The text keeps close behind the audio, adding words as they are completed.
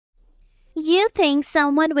You think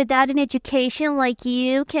someone without an education like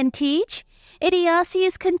you can teach? Idiocy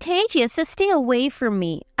is contagious, so stay away from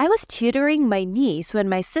me. I was tutoring my niece when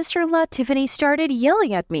my sister-in-law Tiffany started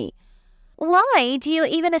yelling at me. Why do you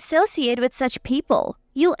even associate with such people?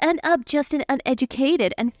 You'll end up just as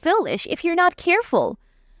uneducated and foolish if you're not careful.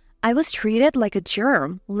 I was treated like a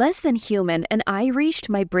germ, less than human, and I reached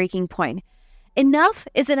my breaking point. Enough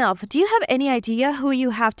is enough. Do you have any idea who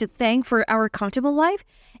you have to thank for our comfortable life?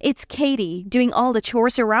 It's Katie, doing all the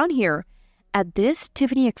chores around here. At this,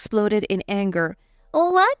 Tiffany exploded in anger.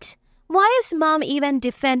 What? Why is Mom even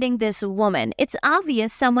defending this woman? It's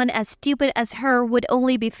obvious someone as stupid as her would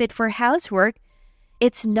only be fit for housework.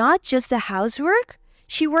 It's not just the housework.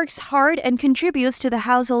 She works hard and contributes to the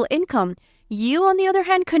household income. You, on the other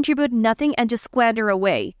hand, contribute nothing and just squander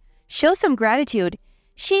away. Show some gratitude.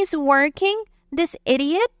 She's working? This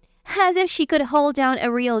idiot? As if she could hold down a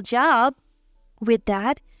real job. With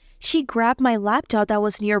that, she grabbed my laptop that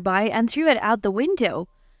was nearby and threw it out the window.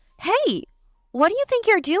 Hey, what do you think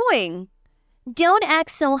you're doing? Don't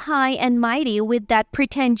act so high and mighty with that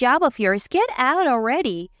pretend job of yours. Get out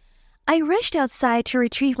already. I rushed outside to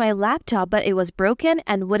retrieve my laptop, but it was broken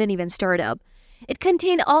and wouldn't even start up. It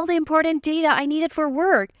contained all the important data I needed for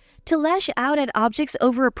work. To lash out at objects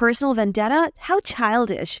over a personal vendetta? How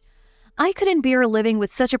childish. I couldn't bear living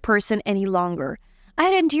with such a person any longer. I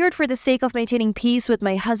had endured for the sake of maintaining peace with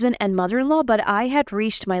my husband and mother-in-law, but I had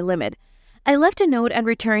reached my limit. I left a note and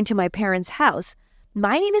returned to my parents' house.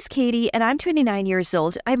 My name is Katie, and I'm 29 years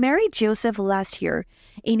old. I married Joseph last year.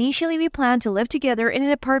 Initially, we planned to live together in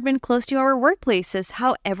an apartment close to our workplaces.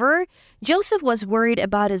 However, Joseph was worried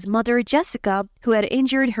about his mother, Jessica, who had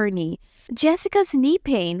injured her knee. Jessica's knee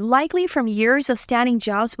pain, likely from years of standing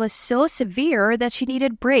jobs, was so severe that she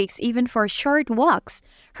needed breaks even for short walks.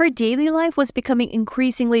 Her daily life was becoming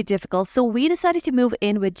increasingly difficult, so we decided to move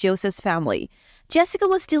in with Joseph's family. Jessica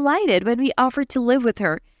was delighted when we offered to live with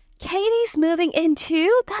her. Katie's moving in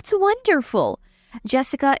too? That's wonderful.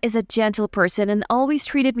 Jessica is a gentle person and always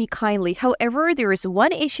treated me kindly. However, there is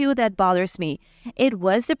one issue that bothers me. It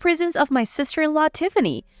was the presence of my sister-in-law,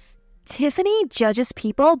 Tiffany. Tiffany judges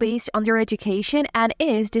people based on their education and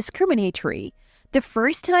is discriminatory. The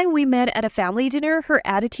first time we met at a family dinner, her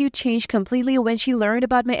attitude changed completely when she learned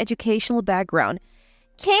about my educational background.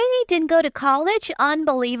 Katie didn't go to college?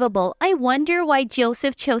 Unbelievable. I wonder why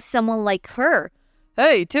Joseph chose someone like her.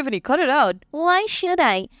 Hey, Tiffany, cut it out. Why should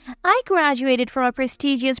I? I graduated from a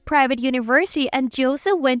prestigious private university and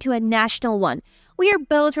Joseph went to a national one. We are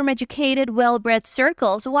both from educated, well-bred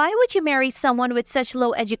circles. Why would you marry someone with such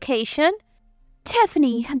low education?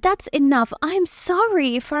 Tiffany, that's enough. I'm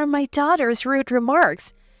sorry for my daughter's rude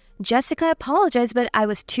remarks. Jessica apologized, but I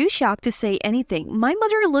was too shocked to say anything. My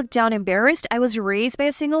mother looked down embarrassed. I was raised by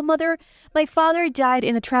a single mother. My father died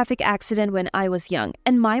in a traffic accident when I was young,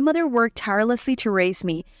 and my mother worked tirelessly to raise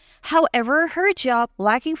me. However, her job,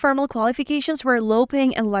 lacking formal qualifications, were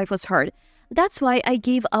low-paying and life was hard. That's why I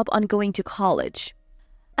gave up on going to college.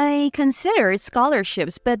 I considered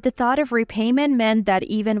scholarships, but the thought of repayment meant that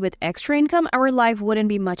even with extra income, our life wouldn't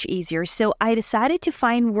be much easier, so I decided to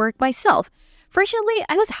find work myself. Fortunately,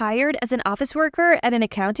 I was hired as an office worker at an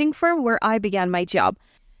accounting firm where I began my job.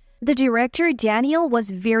 The director, Daniel,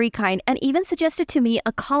 was very kind and even suggested to me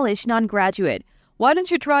a college non-graduate. Why don't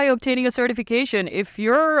you try obtaining a certification? If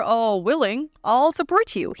you're willing, I'll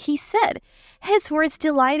support you, he said. His words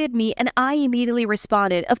delighted me and I immediately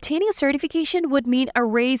responded. Obtaining a certification would mean a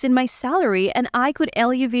raise in my salary and I could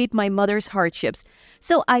alleviate my mother's hardships.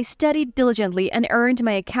 So I studied diligently and earned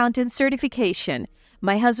my accountant certification.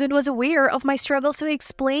 My husband was aware of my struggles, so he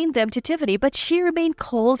explained them to Tiffany, but she remained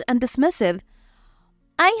cold and dismissive.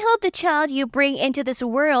 I hope the child you bring into this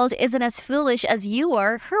world isn't as foolish as you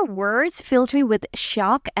are. Her words filled me with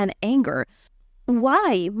shock and anger.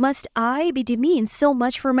 Why must I be demeaned so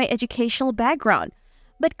much for my educational background?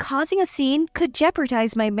 But causing a scene could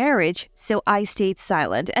jeopardize my marriage, so I stayed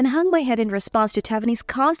silent and hung my head in response to Tiffany's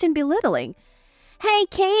constant belittling. Hey,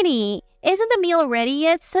 Katie, isn't the meal ready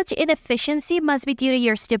yet? Such inefficiency must be due to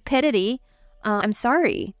your stupidity. I'm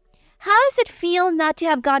sorry. How does it feel not to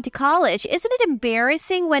have gone to college? Isn't it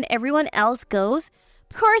embarrassing when everyone else goes?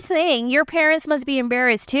 Poor thing, your parents must be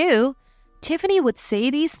embarrassed too. Tiffany would say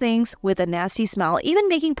these things with a nasty smile, even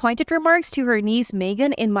making pointed remarks to her niece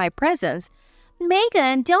Megan in my presence.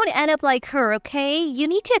 Megan, don't end up like her, okay? You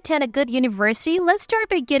need to attend a good university. Let's start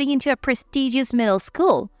by getting into a prestigious middle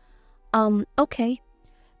school. Okay.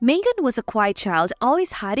 Megan was a quiet child,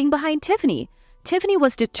 always hiding behind Tiffany. Tiffany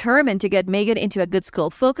was determined to get Megan into a good school,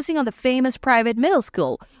 focusing on the famous private middle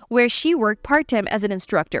school, where she worked part-time as an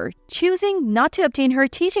instructor, choosing not to obtain her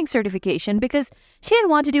teaching certification because she didn't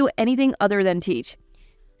want to do anything other than teach.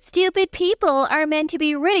 Stupid people are meant to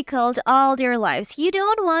be ridiculed all their lives. You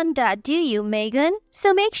don't want that, do you, Megan?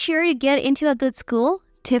 So make sure to get into a good school.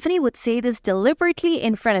 Tiffany would say this deliberately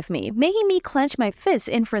in front of me, making me clench my fists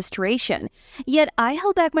in frustration. Yet I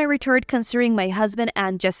held back my retort considering my husband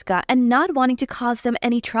and Jessica and not wanting to cause them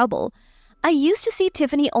any trouble. I used to see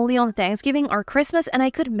Tiffany only on Thanksgiving or Christmas, and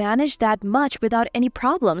I could manage that much without any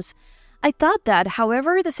problems. I thought that,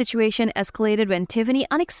 however, the situation escalated when Tiffany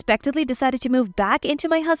unexpectedly decided to move back into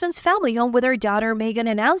my husband's family home with her daughter Megan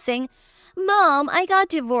announcing, "Mom, I got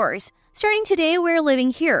divorced. Starting today, we're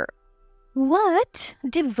living here." What?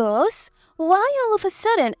 Divorce? Why all of a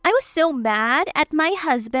sudden? I was so mad at my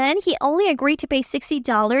husband. He only agreed to pay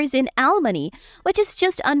 $60 in alimony, which is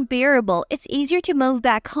just unbearable. It's easier to move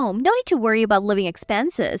back home. No need to worry about living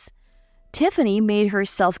expenses. Tiffany made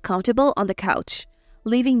herself comfortable on the couch,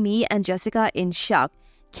 leaving me and Jessica in shock.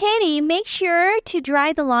 Katie, make sure to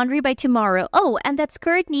dry the laundry by tomorrow. Oh, and that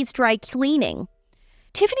skirt needs dry cleaning.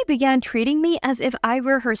 Tiffany began treating me as if I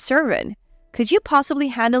were her servant. Could you possibly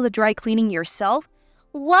handle the dry cleaning yourself?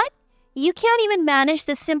 What? You can't even manage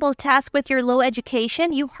this simple task with your low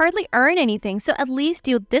education? You hardly earn anything, so at least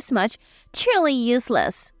do this much. Truly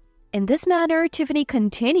useless. In this manner, Tiffany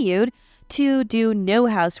continued to do no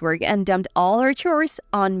housework and dumped all her chores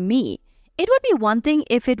on me. It would be one thing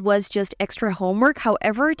if it was just extra homework.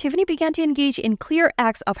 However, Tiffany began to engage in clear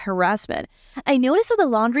acts of harassment. I noticed that the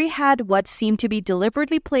laundry had what seemed to be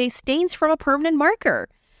deliberately placed stains from a permanent marker.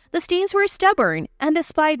 The stains were stubborn, and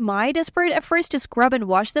despite my desperate efforts to scrub and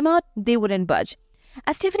wash them out, they wouldn't budge.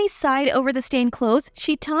 As Tiffany sighed over the stained clothes,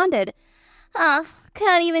 she taunted,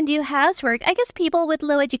 Can't even do housework. I guess people with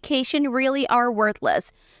low education really are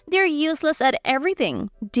worthless. They're useless at everything."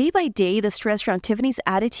 Day by day, the stress from Tiffany's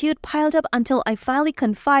attitude piled up until I finally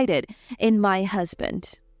confided in my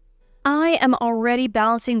husband. I am already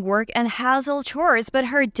balancing work and household chores, but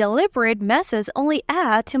her deliberate messes only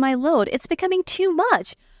add to my load. It's becoming too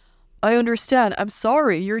much. I understand. I'm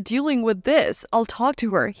sorry. You're dealing with this. I'll talk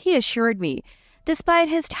to her, he assured me. Despite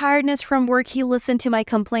his tiredness from work, he listened to my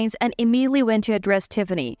complaints and immediately went to address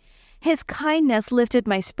Tiffany. His kindness lifted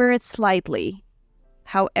my spirits slightly.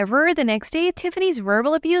 However, the next day, Tiffany's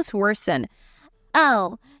verbal abuse worsened.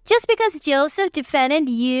 "Oh, just because Joseph defended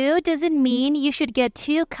you doesn't mean you should get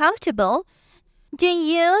too comfortable. Do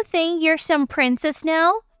you think you're some princess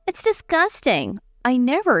now? It's disgusting." "I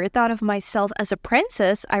never thought of myself as a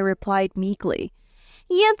princess," I replied meekly.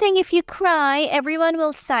 "You think if you cry, everyone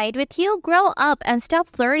will side with you? Grow up and stop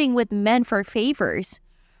flirting with men for favors."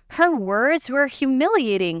 Her words were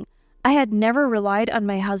humiliating. I had never relied on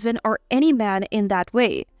my husband or any man in that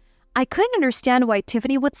way. I couldn't understand why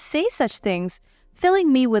Tiffany would say such things,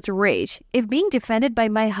 filling me with rage. If being defended by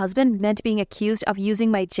my husband meant being accused of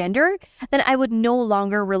using my gender, then I would no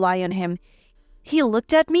longer rely on him. He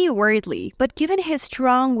looked at me worriedly, but given his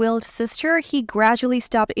strong-willed sister, he gradually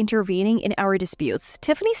stopped intervening in our disputes.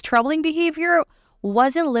 Tiffany's troubling behavior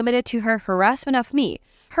wasn't limited to her harassment of me.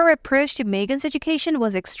 Her approach to Megan's education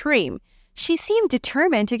was extreme. She seemed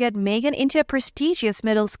determined to get Megan into a prestigious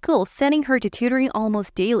middle school, sending her to tutoring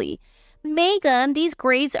almost daily. "Megan, these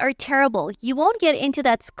grades are terrible. You won't get into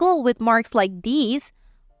that school with marks like these."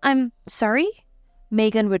 "I'm sorry?"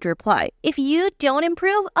 Megan would reply. "If you don't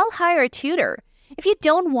improve, I'll hire a tutor. If you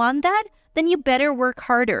don't want that, then you better work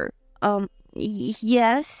harder."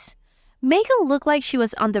 Yes. Megan looked like she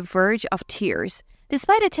was on the verge of tears.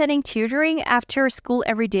 Despite attending tutoring after school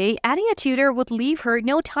every day, adding a tutor would leave her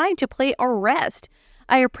no time to play or rest.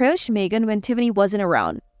 I approached Megan when Tiffany wasn't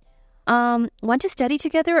around. Want to study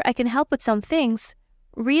together? I can help with some things."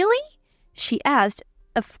 "Really?" she asked.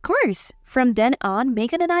 Of course. From then on,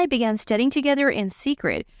 Megan and I began studying together in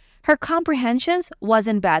secret. Her comprehensions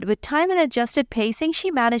wasn't bad. With time and adjusted pacing,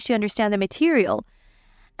 she managed to understand the material.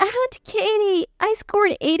 "Aunt Katie, I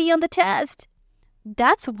scored 80 on the test."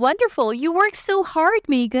 "That's wonderful. You worked so hard,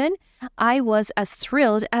 Megan." I was as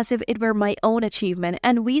thrilled as if it were my own achievement,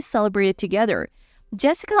 and we celebrated together.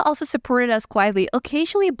 Jessica also supported us quietly,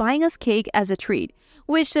 occasionally buying us cake as a treat,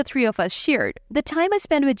 which the three of us shared. The time I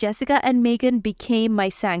spent with Jessica and Megan became my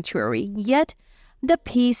sanctuary, yet the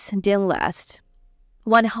peace didn't last.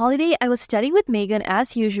 One holiday, I was studying with Megan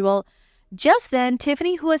as usual. Just then,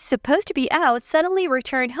 Tiffany, who was supposed to be out, suddenly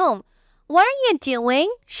returned home. "What are you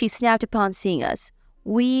doing?" she snapped upon seeing us.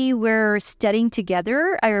 "We were studying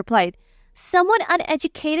together," I replied. "Someone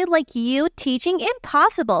uneducated like you teaching?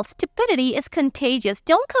 Impossible. Stupidity is contagious.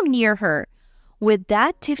 Don't come near her." With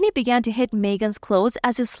that, Tiffany began to hit Megan's clothes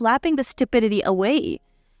as if slapping the stupidity away.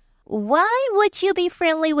 Why would you be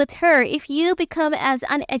friendly with her? If you become as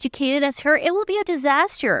uneducated as her, it will be a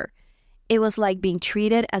disaster. It was like being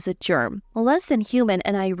treated as a germ, less than human,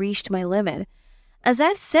 and I reached my limit. As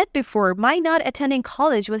I've said before, my not attending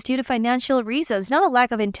college was due to financial reasons, not a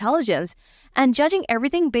lack of intelligence, and judging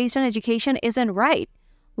everything based on education isn't right.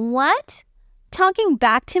 What? Talking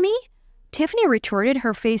back to me? Tiffany retorted,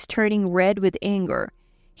 her face turning red with anger.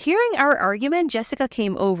 Hearing our argument, Jessica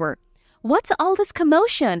came over. What's all this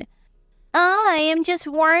commotion? I am just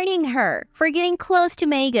warning her for getting close to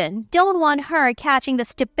Megan. Don't want her catching the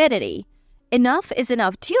stupidity. Enough is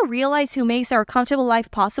enough. Do you realize who makes our comfortable life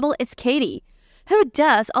possible? It's Katie. Who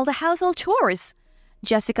does all the household chores?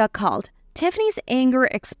 Jessica called. Tiffany's anger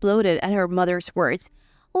exploded at her mother's words.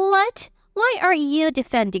 What? Why are you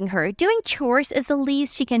defending her? Doing chores is the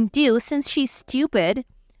least she can do since she's stupid.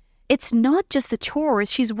 It's not just the chores.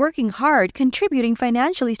 She's working hard, contributing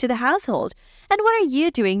financially to the household. And what are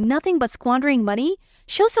you doing? Nothing but squandering money?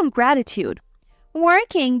 Show some gratitude.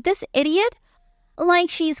 Working? This idiot? Like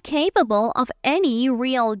she's capable of any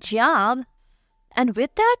real job. And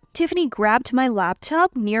with that, Tiffany grabbed my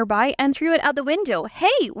laptop nearby and threw it out the window.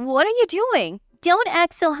 Hey, what are you doing? Don't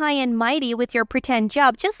act so high and mighty with your pretend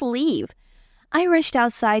job. Just leave. I rushed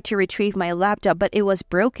outside to retrieve my laptop, but it was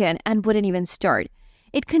broken and wouldn't even start.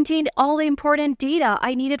 It contained all the important data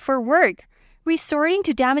I needed for work. Resorting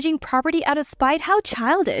to damaging property out of spite? How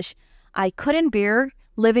childish. I couldn't bear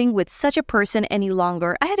living with such a person any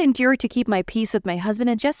longer. I had endured to keep my peace with my husband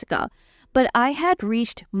and Jessica, but I had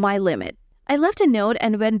reached my limit. I left a note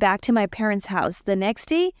and went back to my parents' house. The next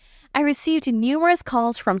day, I received numerous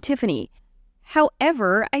calls from Tiffany.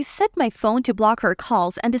 However, I set my phone to block her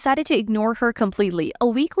calls and decided to ignore her completely. A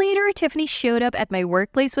week later, Tiffany showed up at my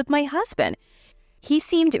workplace with my husband. He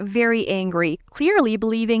seemed very angry, clearly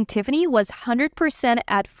believing Tiffany was 100%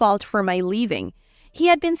 at fault for my leaving. He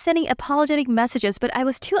had been sending apologetic messages, but I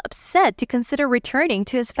was too upset to consider returning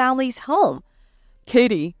to his family's home.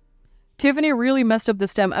 Katie, Tiffany really messed up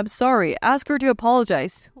this time. I'm sorry. Ask her to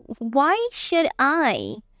apologize. Why should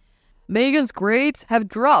I? Megan's grades have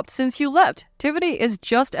dropped since you left. Tiffany is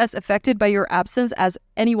just as affected by your absence as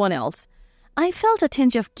anyone else. I felt a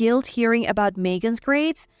tinge of guilt hearing about Megan's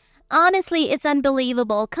grades. Honestly, it's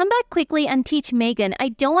unbelievable. Come back quickly and teach Megan. I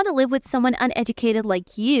don't want to live with someone uneducated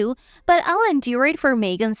like you, but I'll endure it for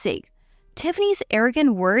Megan's sake. Tiffany's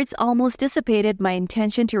arrogant words almost dissipated my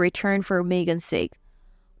intention to return for Megan's sake.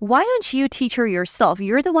 Why don't you teach her yourself?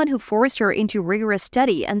 You're the one who forced her into rigorous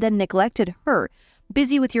study and then neglected her,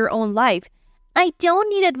 busy with your own life. I don't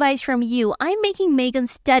need advice from you. I'm making Megan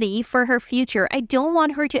study for her future. I don't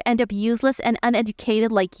want her to end up useless and uneducated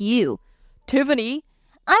like you. Tiffany,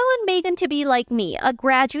 I want Megan to be like me, a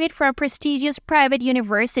graduate from a prestigious private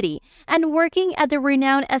university and working at the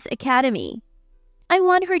renowned SIL Academy. I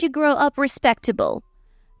want her to grow up respectable.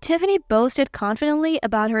 Tiffany boasted confidently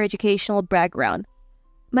about her educational background.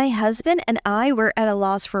 My husband and I were at a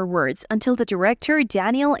loss for words until the director,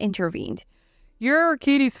 Daniel, intervened. You're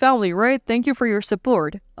Katie's family, right? Thank you for your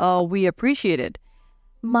support. We appreciate it.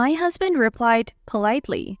 My husband replied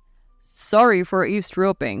politely. Sorry for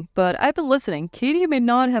eavesdropping, but I've been listening. Katie may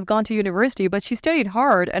not have gone to university, but she studied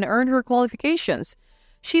hard and earned her qualifications.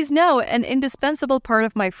 She's now an indispensable part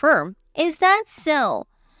of my firm. Is that so?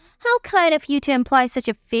 How kind of you to imply such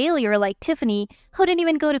a failure like Tiffany, who didn't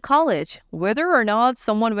even go to college. Whether or not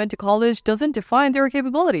someone went to college doesn't define their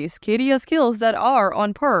capabilities. Katie has skills that are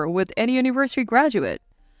on par with any university graduate.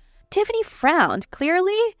 Tiffany frowned,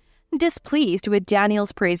 clearly displeased with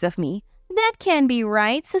Daniel's praise of me. That can be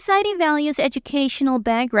right. Society values educational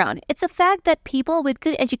background. It's a fact that people with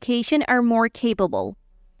good education are more capable.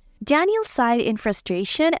 Daniel sighed in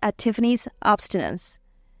frustration at Tiffany's obstinance.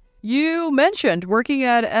 You mentioned working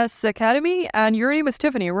at SIL Academy, and your name is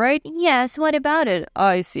Tiffany, right? Yes, what about it?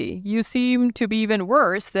 I see. You seem to be even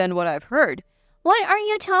worse than what I've heard. What are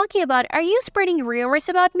you talking about? Are you spreading rumors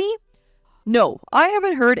about me? No, I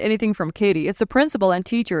haven't heard anything from Katie. It's the principal and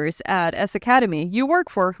teachers at SIL Academy you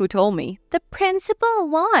work for who told me. The principal?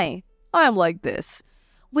 Why? I'm like this.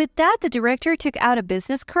 With that, the director took out a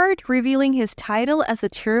business card, revealing his title as the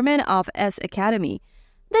chairman of SIL Academy.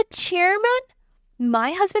 The chairman?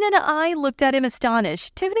 My husband and I looked at him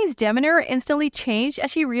astonished. Tiffany's demeanor instantly changed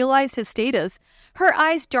as she realized his status, her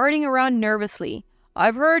eyes darting around nervously.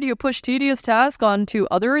 I've heard you push tedious tasks onto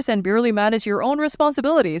others and barely manage your own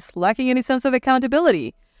responsibilities, lacking any sense of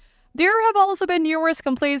accountability. There have also been numerous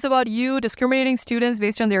complaints about you discriminating students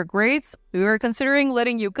based on their grades. We were considering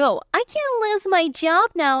letting you go. I can't lose my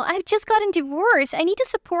job now. I've just gotten divorced. I need to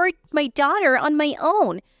support my daughter on my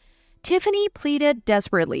own. Tiffany pleaded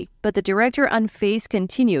desperately, but the director, unfazed,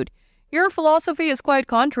 continued, Your philosophy is quite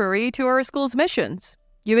contrary to our school's missions.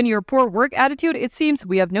 Given your poor work attitude, it seems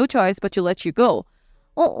we have no choice but to let you go.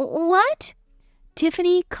 What?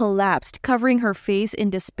 Tiffany collapsed, covering her face in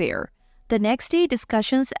despair. The next day,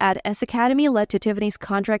 discussions at S Academy led to Tiffany's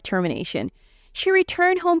contract termination. She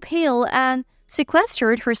returned home pale and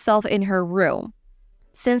sequestered herself in her room.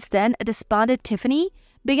 Since then, a despondent Tiffany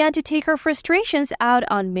began to take her frustrations out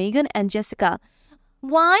on Megan and Jessica.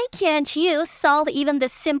 Why can't you solve even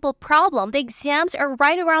this simple problem? The exams are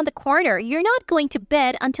right around the corner. You're not going to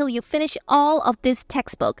bed until you finish all of this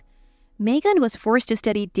textbook. Megan was forced to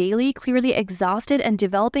study daily, clearly exhausted and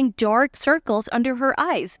developing dark circles under her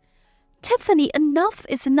eyes. Tiffany, enough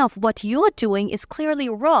is enough. What you're doing is clearly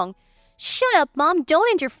wrong. Shut up, Mom.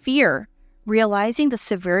 Don't interfere. Realizing the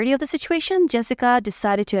severity of the situation, Jessica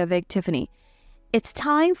decided to evict Tiffany. It's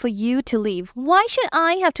time for you to leave. Why should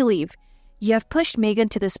I have to leave? You have pushed Megan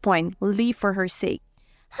to this point. Leave for her sake.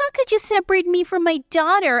 How could you separate me from my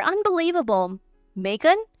daughter? Unbelievable.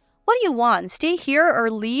 Megan, what do you want? Stay here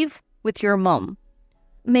or leave with your mom?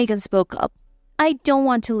 Megan spoke up. I don't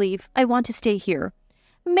want to leave. I want to stay here.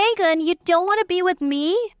 Megan, you don't want to be with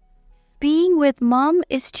me? Being with Mom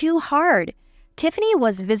is too hard. Tiffany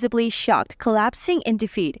was visibly shocked, collapsing in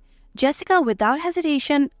defeat. Jessica, without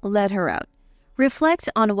hesitation, led her out. Reflect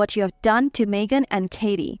on what you have done to Megan and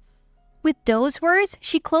Katie. With those words,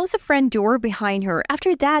 she closed the front door behind her.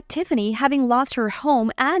 After that, Tiffany, having lost her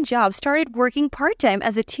home and job, started working part-time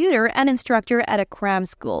as a tutor and instructor at a cram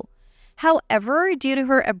school. However, due to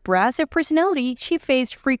her abrasive personality, she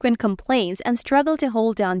faced frequent complaints and struggled to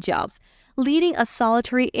hold down jobs, leading a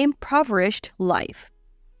solitary, impoverished life.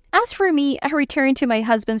 As for me, I returned to my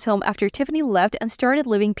husband's home after Tiffany left and started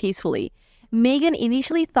living peacefully. Megan,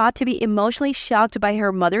 initially thought to be emotionally shocked by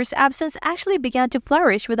her mother's absence, actually began to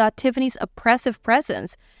flourish without Tiffany's oppressive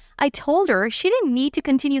presence. I told her she didn't need to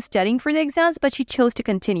continue studying for the exams, but she chose to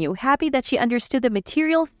continue, happy that she understood the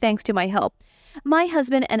material thanks to my help. My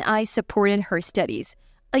husband and I supported her studies.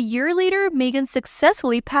 A year later, Megan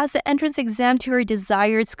successfully passed the entrance exam to her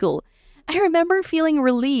desired school. I remember feeling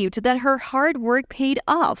relieved that her hard work paid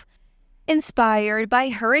off. Inspired by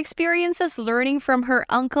her experiences learning from her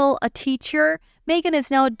uncle, a teacher, Megan is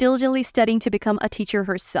now diligently studying to become a teacher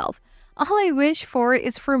herself. All I wish for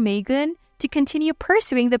is for Megan to continue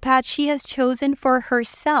pursuing the path she has chosen for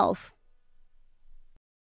herself.